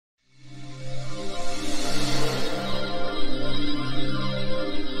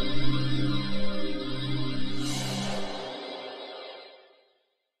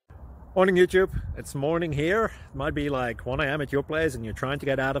Morning YouTube, it's morning here. It might be like 1 a.m. at your place and you're trying to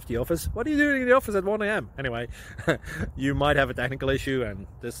get out of the office. What are you doing in the office at 1 a.m? Anyway, you might have a technical issue and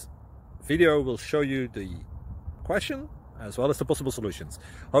this video will show you the question as well as the possible solutions.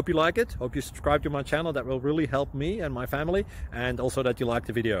 Hope you like it, hope you subscribe to my channel. That will really help me and my family, and also that you like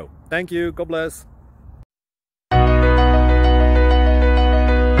the video. Thank you, God bless.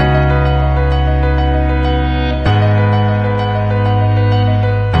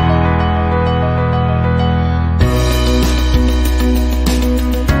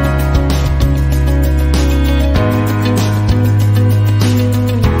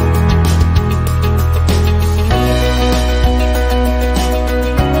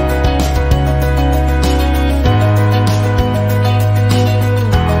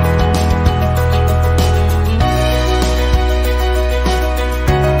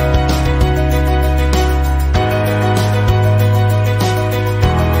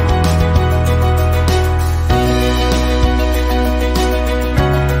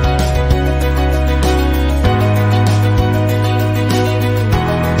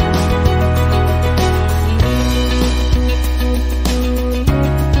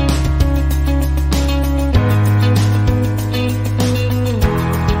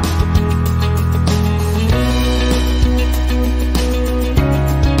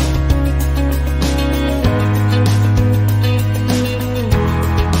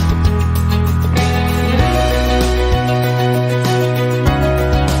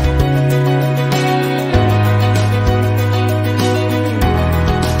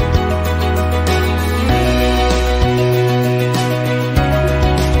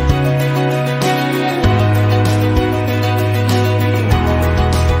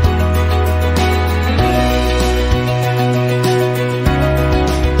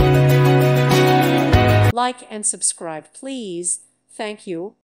 Like and subscribe, please. Thank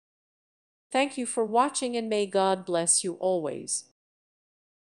you. Thank you for watching, and may God bless you always.